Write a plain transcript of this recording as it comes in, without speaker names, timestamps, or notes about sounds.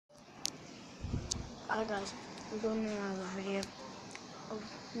Hi guys, I'm doing another video of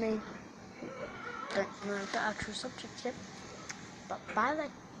me. Don't know the actual subject yet, but by the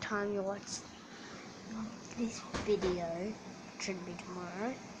time you watch this video, it should be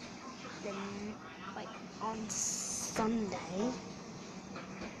tomorrow, then like on Sunday,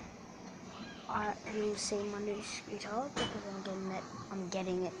 you'll see my new scooter because I'm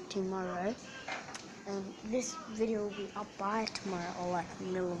getting it tomorrow. And this video will be up by tomorrow or like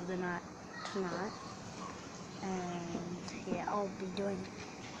middle of the night tonight. And yeah,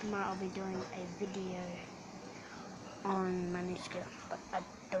 tomorrow I'll be doing a video on my new scooter, but I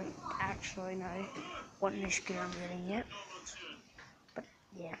don't actually know what new scooter I'm getting yet. But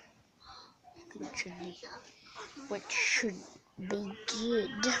yeah, which should be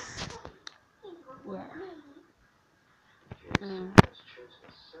good. Yeah.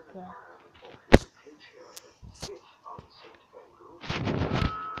 Yeah.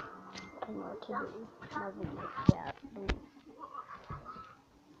 I know what to do. Nothing like that.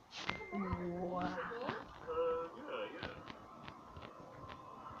 Wow.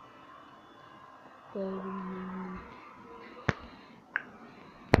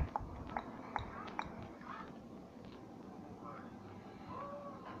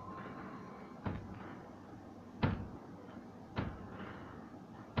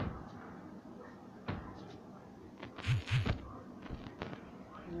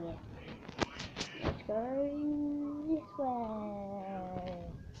 Yeah. Let's go this way.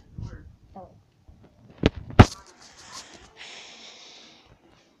 Oh.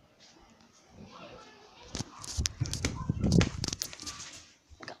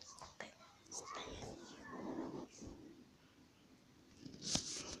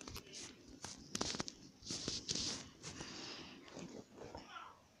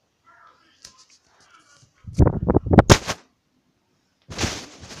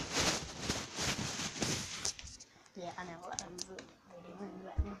 Yeah, I know what I'm doing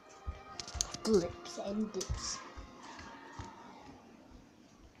right now. Flips and dips.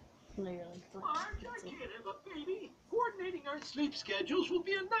 Literally flips. I can't have a baby. Coordinating our sleep schedules will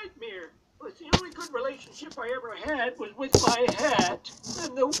be a nightmare. But the only good relationship I ever had was with my hat,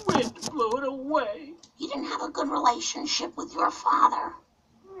 and the wind blew it away. You didn't have a good relationship with your father.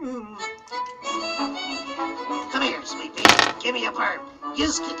 Come here, sweetie. Give me a burp.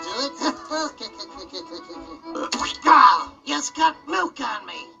 Yous can do it. Ah, yous got milk on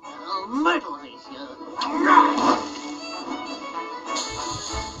me. I'll myrtleize you.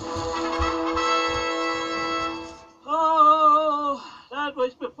 Oh, that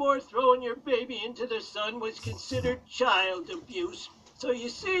was before throwing your baby into the sun was considered child abuse. So you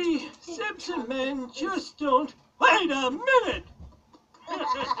see, Simpson men just don't... Wait a minute!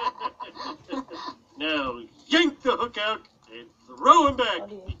 Now yank the hook out and throw him back,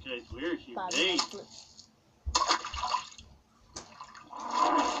 because we're humane.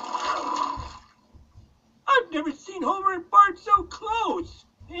 I've never seen Homer and Bart so close.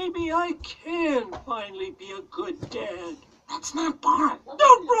 Maybe I can finally be a good dad. That's not Bart.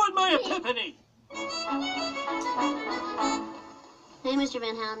 Don't ruin my epiphany! Hey, Mr.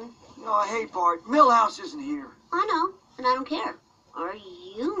 Van Houten. Oh, hey, Bart. Millhouse isn't here. I know, and I don't care. Are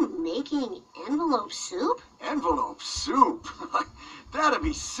you making envelope soup? Envelope soup? That'd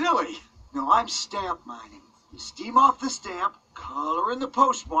be silly. No, I'm stamp mining. You steam off the stamp, color in the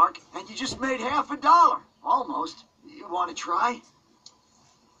postmark, and you just made $50. Almost. You want to try?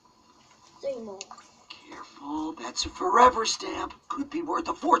 Seymour. Careful, that's a forever stamp. Could be worth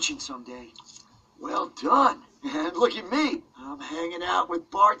a fortune someday. Well done. And look at me. I'm hanging out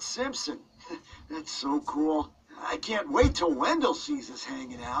with Bart Simpson. That's so cool. I can't wait till Wendell sees us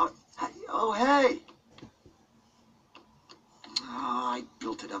hanging out. Oh, hey. Oh, I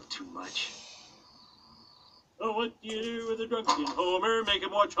built it up too much. Oh, what do you do with a drunken Homer? Make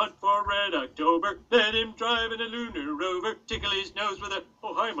him watch Hunt for Red October. Let him drive in a lunar rover. Tickle his nose with a...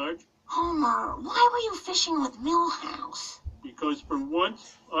 Oh, hi, Marge. Homer, why were you fishing with Millhouse? Because for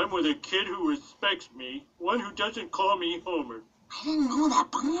once, I'm with a kid who respects me. One who doesn't call me Homer. I didn't know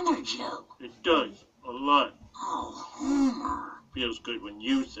that bothered you. It does. A lot. Oh, Homer. Feels good when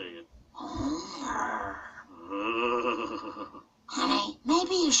you say it. Homer. Honey,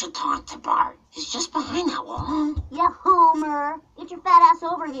 maybe you should talk to Bart. He's just behind that wall. Yeah, Homer. Get your fat ass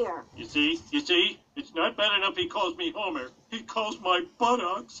over here. You see? It's not bad enough he calls me Homer. He calls my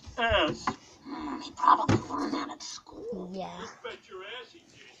buttocks ass. He probably learned that at school. Yeah. Bet your ass he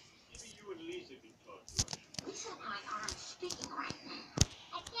did. Maybe you and Lisa can talk. Lisa and I aren't speaking right now.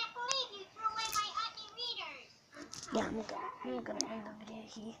 I can't believe you threw away my Utney readers. Yeah, I'm gonna end the video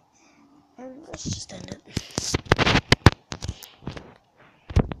here. And let's just end it.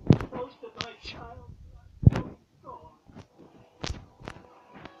 Most of my child.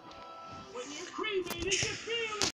 creepy. Did you feel it?